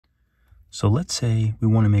So let's say we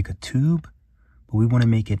want to make a tube, but we want to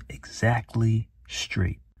make it exactly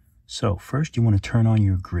straight. So first you want to turn on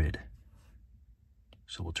your grid.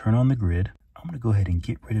 So we'll turn on the grid. I'm going to go ahead and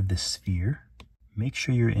get rid of this sphere. Make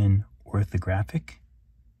sure you're in orthographic.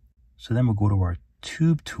 So then we'll go to our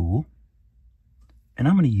tube tool, and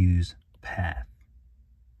I'm going to use path.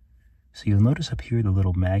 So you'll notice up here the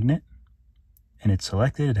little magnet, and it's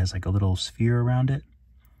selected. It has like a little sphere around it.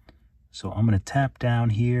 So I'm going to tap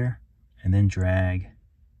down here and then drag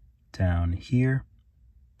down here,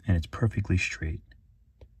 and it's perfectly straight.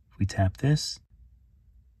 If we tap this,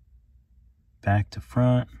 back to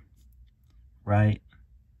front, right,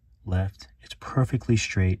 left, it's perfectly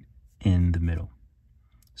straight in the middle.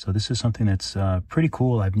 So this is something that's pretty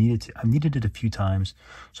cool. I've needed it a few times,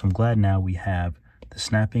 so I'm glad now we have the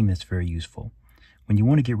snapping. That's very useful. When you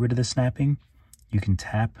want to get rid of the snapping, you can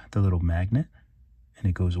tap the little magnet and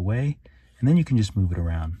it goes away, and then you can just move it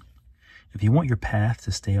around. If you want your path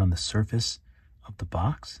to stay on the surface of the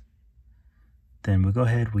box, then we'll go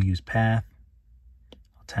ahead, we'll use path.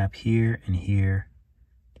 I'll tap here, and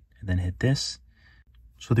then hit this.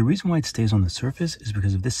 So the reason why it stays on the surface is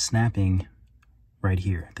because of this snapping right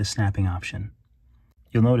here, this snapping option.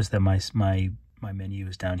 You'll notice that my menu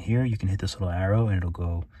is down here. You can hit this little arrow and it'll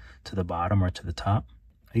go to the bottom or to the top.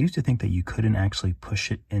 I used to think that you couldn't actually push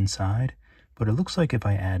it inside, but it looks like if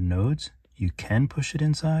I add nodes, you can push it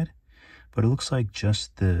inside, but it looks like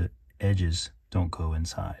just the edges don't go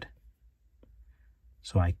inside.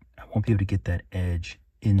 So I won't be able to get that edge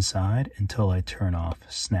inside until I turn off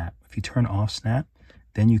snap. If you turn off snap,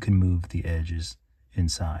 then you can move the edges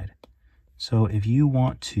inside. So if you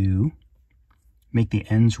want to make the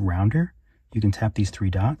ends rounder, you can tap these three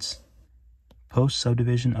dots, post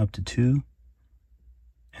subdivision up to 2,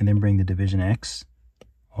 and then bring the division X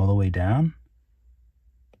all the way down,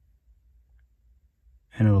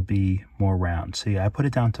 and it'll be more round. So yeah, I put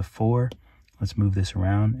it down to 4. Let's move this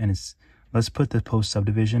around, and let's put the post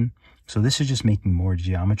subdivision. So this is just making more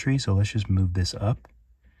geometry. So let's just move this up,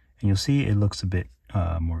 and you'll see it looks a bit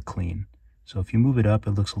more clean. So if you move it up,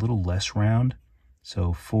 it looks a little less round.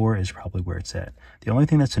 So 4 is probably where it's at. The only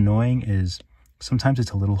thing that's annoying is sometimes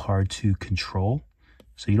it's a little hard to control.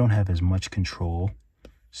 So you don't have as much control.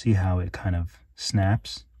 See how it kind of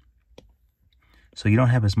snaps? So you don't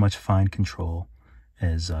have as much fine control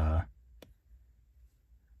as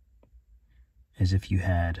if you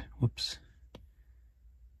had, whoops.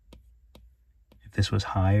 If this was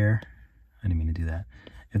higher, I didn't mean to do that.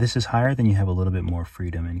 If this is higher, then you have a little bit more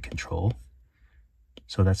freedom and control.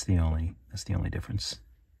 So that's the only difference.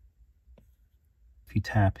 If you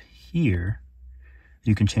tap here,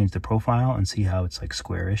 you can change the profile and see how it's like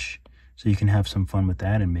squarish. So you can have some fun with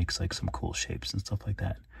that and makes like some cool shapes and stuff like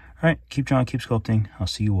that. All right, keep drawing, keep sculpting. I'll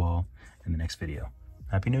see you all in the next video.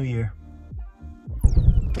 Happy New Year.